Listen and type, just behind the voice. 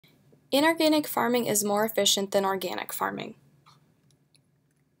Inorganic farming is more efficient than organic farming.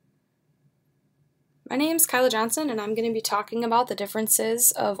 My name is Kyla Johnson, and I'm going to be talking about the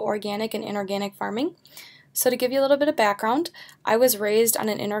differences of organic and inorganic farming. So to give you a little bit of background, I was raised on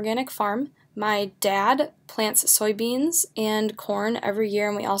an inorganic farm. My dad plants soybeans and corn every year,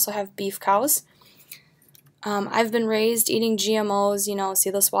 and we also have beef cows. I've been raised eating GMOs,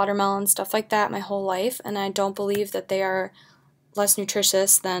 seedless watermelon, stuff like that my whole life, and I don't believe that they are less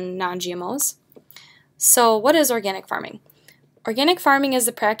nutritious than non-GMOs. So what is organic farming? Organic farming is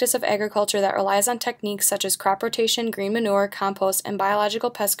the practice of agriculture that relies on techniques such as crop rotation, green manure, compost, and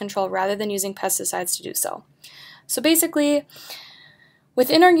biological pest control rather than using pesticides to do so. So basically, with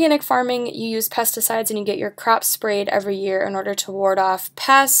inorganic farming, you use pesticides and you get your crops sprayed every year in order to ward off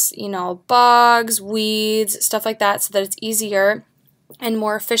pests, bugs, weeds, stuff like that, so that it's easier and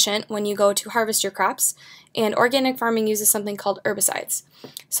more efficient when you go to harvest your crops. And organic farming uses something called herbicides.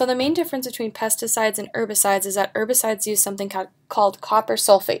 So the main difference between pesticides and herbicides is that herbicides use something called copper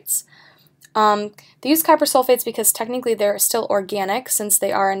sulfates. They use copper sulfates because technically they're still organic since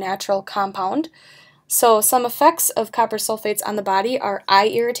they are a natural compound. So some effects of copper sulfates on the body are eye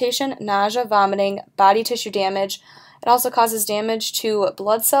irritation, nausea, vomiting, body tissue damage. It also causes damage to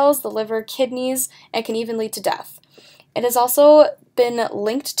blood cells, the liver, kidneys, and can even lead to death. It has also been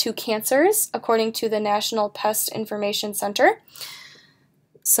linked to cancers, according to the National Pest Information Center.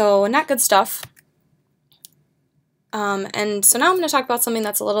 So not good stuff. And so now I'm going to talk about something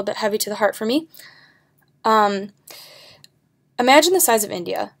that's a little bit heavy to the heart for me. Imagine the size of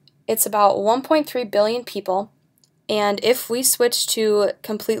India. It's about 1.3 billion people, and if we switched to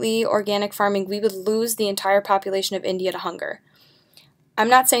completely organic farming, we would lose the entire population of India to hunger. I'm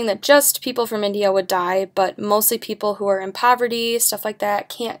not saying that just people from India would die, but mostly people who are in poverty, stuff like that,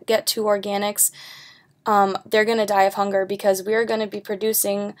 can't get to organics. They're going to die of hunger because we're going to be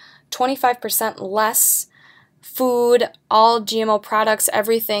producing 25% less food, all GMO products,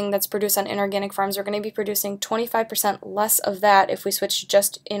 everything that's produced on inorganic farms. We're going to be producing 25% less of that if we switch to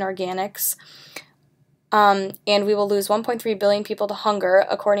just inorganics. And we will lose 1.3 billion people to hunger,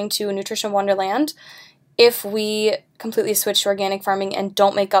 according to Nutrition Wonderland, if we completely switch to organic farming and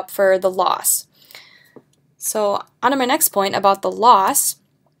don't make up for the loss. So on to my next point about the loss.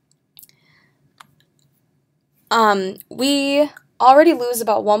 We already lose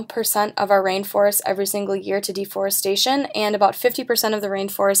about 1% of our rainforests every single year to deforestation, and about 50% of the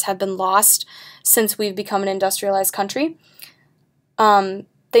rainforests have been lost since we've become an industrialized country.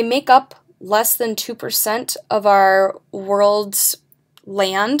 They make up less than 2% of our world's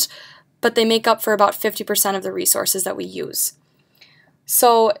land, but they make up for about 50% of the resources that we use.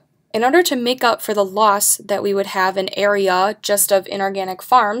 So in order to make up for the loss that we would have in area just of inorganic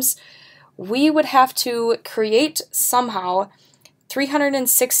farms, we would have to create somehow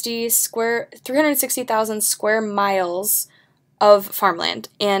 360,000 square miles of farmland.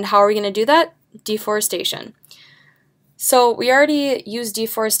 And how are we going to do that? Deforestation. So we already use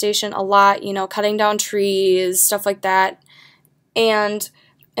deforestation a lot, cutting down trees, stuff like that. And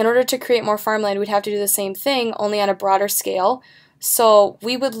in order to create more farmland, we'd have to do the same thing, only on a broader scale. So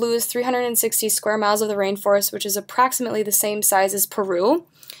we would lose 360 square miles of the rainforest, which is approximately the same size as Peru,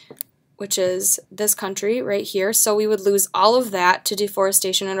 which is this country right here. So we would lose all of that to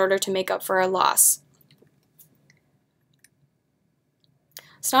deforestation in order to make up for our loss.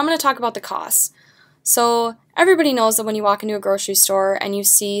 So now I'm going to talk about the costs. So everybody knows that when you walk into a grocery store and you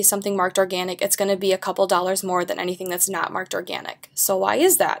see something marked organic, it's going to be a couple dollars more than anything that's not marked organic. So why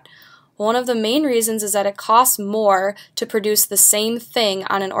is that? One of the main reasons is that it costs more to produce the same thing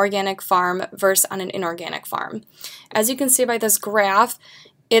on an organic farm versus on an inorganic farm. As you can see by this graph,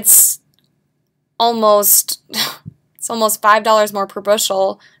 it's almost $5 more per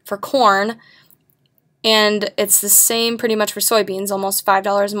bushel for corn, and it's the same pretty much for soybeans, almost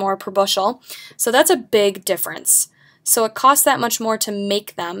 $5 more per bushel. So that's a big difference. So it costs that much more to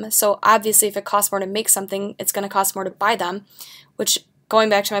make them. So obviously if it costs more to make something, it's going to cost more to buy them, which, going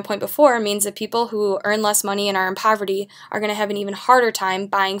back to my point before, means that people who earn less money and are in poverty are going to have an even harder time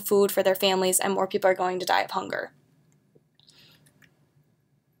buying food for their families, and more people are going to die of hunger.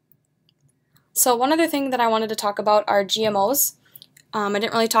 So one other thing that I wanted to talk about are GMOs. I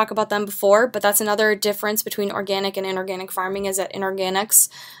didn't really talk about them before, but that's another difference between organic and inorganic farming, is that inorganics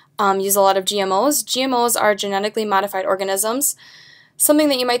use a lot of GMOs. GMOs are genetically modified organisms. Something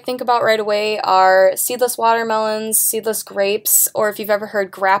that you might think about right away are seedless watermelons, seedless grapes, or if you've ever heard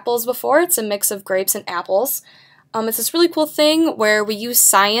grapples before, it's a mix of grapes and apples. It's this really cool thing where we use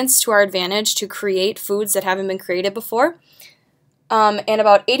science to our advantage to create foods that haven't been created before. And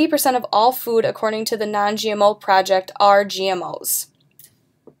about 80% of all food, according to the Non-GMO Project, are GMOs.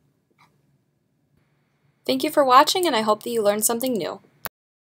 Thank you for watching, and I hope that you learned something new.